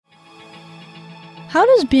How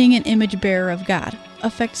does being an image bearer of God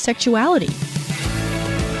affect sexuality?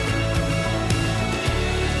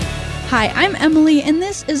 Hi, I'm Emily, and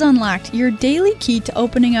this is Unlocked, your daily key to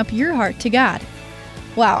opening up your heart to God.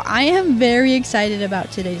 Wow, I am very excited about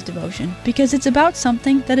today's devotion because it's about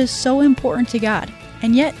something that is so important to God,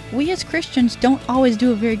 and yet we as Christians don't always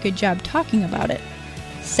do a very good job talking about it.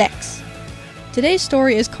 Sex. Today's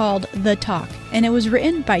story is called The Talk, and it was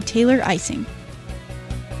written by Taylor Icing.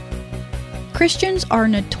 Christians are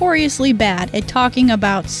notoriously bad at talking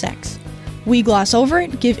about sex. We gloss over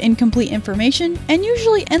it, give incomplete information, and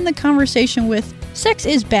usually end the conversation with, "Sex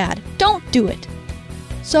is bad, don't do it."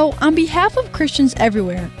 So, on behalf of Christians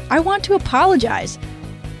everywhere, I want to apologize.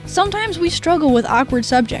 Sometimes we struggle with awkward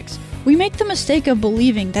subjects. We make the mistake of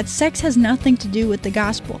believing that sex has nothing to do with the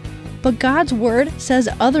gospel, but God's word says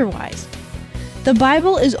otherwise. The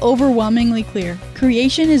Bible is overwhelmingly clear.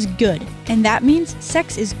 Creation is good, and that means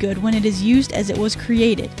sex is good when it is used as it was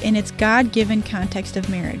created in its God-given context of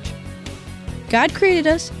marriage. God created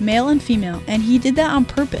us male and female, and He did that on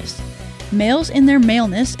purpose. Males in their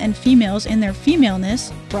maleness and females in their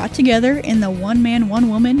femaleness, brought together in the one man, one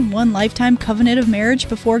woman, one lifetime covenant of marriage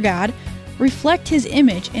before God, reflect His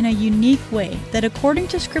image in a unique way that, according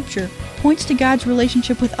to Scripture, points to God's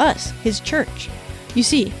relationship with us, His church. You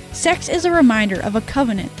see, sex is a reminder of a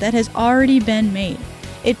covenant that has already been made.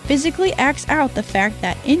 It physically acts out the fact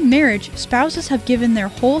that in marriage, spouses have given their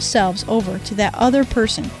whole selves over to that other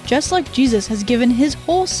person, just like Jesus has given His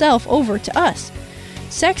whole self over to us.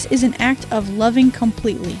 Sex is an act of loving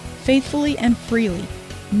completely, faithfully, and freely,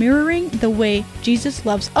 mirroring the way Jesus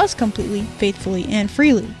loves us completely, faithfully, and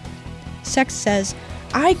freely. Sex says,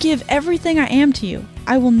 "I give everything I am to you.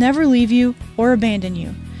 I will never leave you or abandon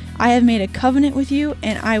you. I have made a covenant with you,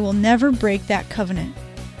 and I will never break that covenant."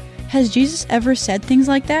 Has Jesus ever said things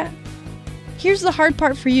like that? Here's the hard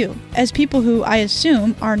part for you, as people who, I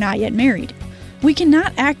assume, are not yet married. We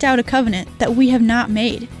cannot act out a covenant that we have not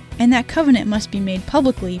made, and that covenant must be made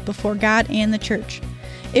publicly before God and the church.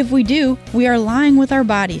 If we do, we are lying with our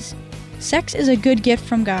bodies. Sex is a good gift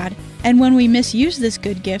from God, and when we misuse this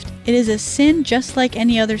good gift, it is a sin just like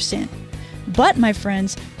any other sin. But, my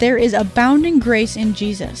friends, there is abounding grace in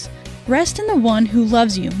Jesus. Rest in the one who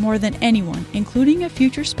loves you more than anyone, including a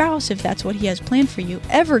future spouse if that's what He has planned for you,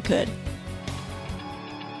 ever could.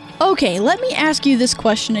 Okay, let me ask you this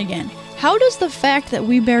question again. How does the fact that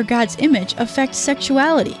we bear God's image affect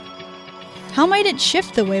sexuality? How might it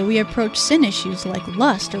shift the way we approach sin issues like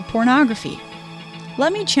lust or pornography?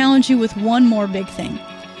 Let me challenge you with one more big thing.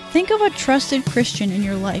 Think of a trusted Christian in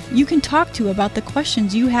your life you can talk to about the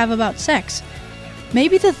questions you have about sex.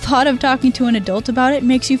 Maybe the thought of talking to an adult about it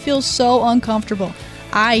makes you feel so uncomfortable.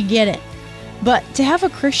 I get it. But to have a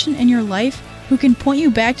Christian in your life who can point you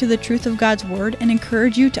back to the truth of God's Word and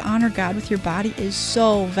encourage you to honor God with your body is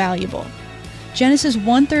so valuable. Genesis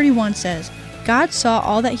 1:31 says, "God saw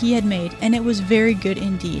all that He had made, and it was very good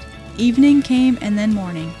indeed. Evening came and then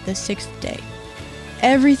morning, the sixth day."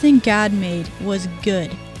 Everything God made was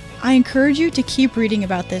good. I encourage you to keep reading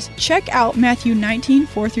about this. Check out Matthew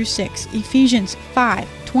 19:4-6, Ephesians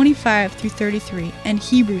 5:25-33, and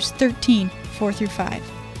Hebrews 13:4-5.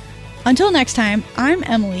 Until next time, I'm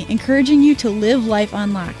Emily, encouraging you to live life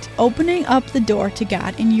unlocked, opening up the door to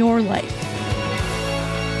God in your life.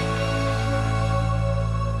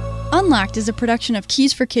 Unlocked is a production of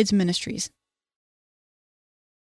Keys for Kids Ministries.